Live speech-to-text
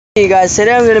Hey guys,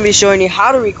 today I'm going to be showing you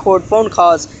how to record phone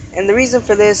calls, and the reason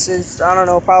for this is, I don't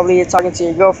know, probably you're talking to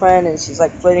your girlfriend and she's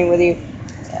like flirting with you,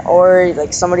 or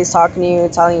like somebody's talking to you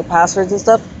and telling you passwords and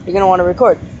stuff. You're going to want to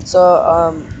record.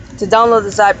 So to download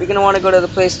this app, you're going to want to go to the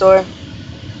Play Store,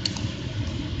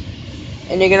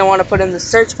 and you're going to want to put in the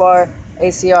search bar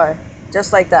ACR,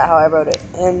 just like that, how I wrote it.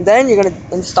 And then you're going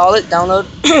to install it, download,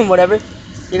 whatever.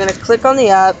 You're going to click on the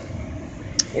app.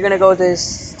 You're going to go to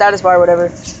this status bar, whatever,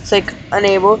 click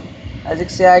enable. As you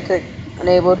can see, I click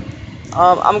enabled.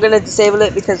 I'm going to disable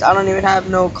it because I don't even have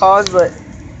no calls, but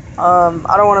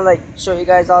I don't want to like show you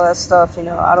guys all that stuff, you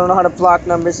know. I don't know how to block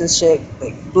numbers and shit,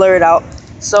 like blur it out.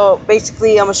 So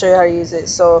basically I'm going to show you how to use it.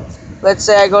 So let's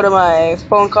say I go to my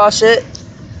phone call shit,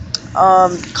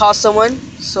 call someone.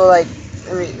 So like,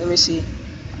 let me see.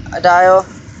 I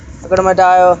go to my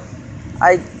dial,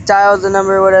 I dial the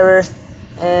number, whatever,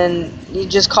 and you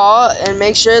just call and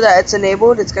make sure that it's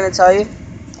enabled. It's gonna tell you,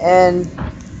 and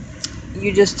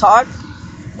you just talk.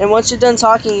 And once you're done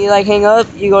talking, you like hang up.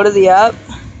 You go to the app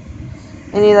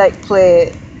and you like play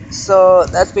it. So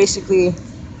that's basically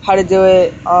how to do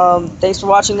it. Thanks for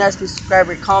watching, guys. Please subscribe,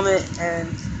 rate, comment,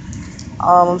 and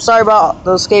I'm sorry about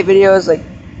those skate videos. Like,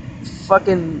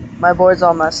 fucking my board's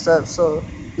all messed up. So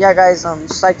yeah, guys,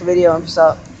 just like the video and peace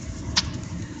out.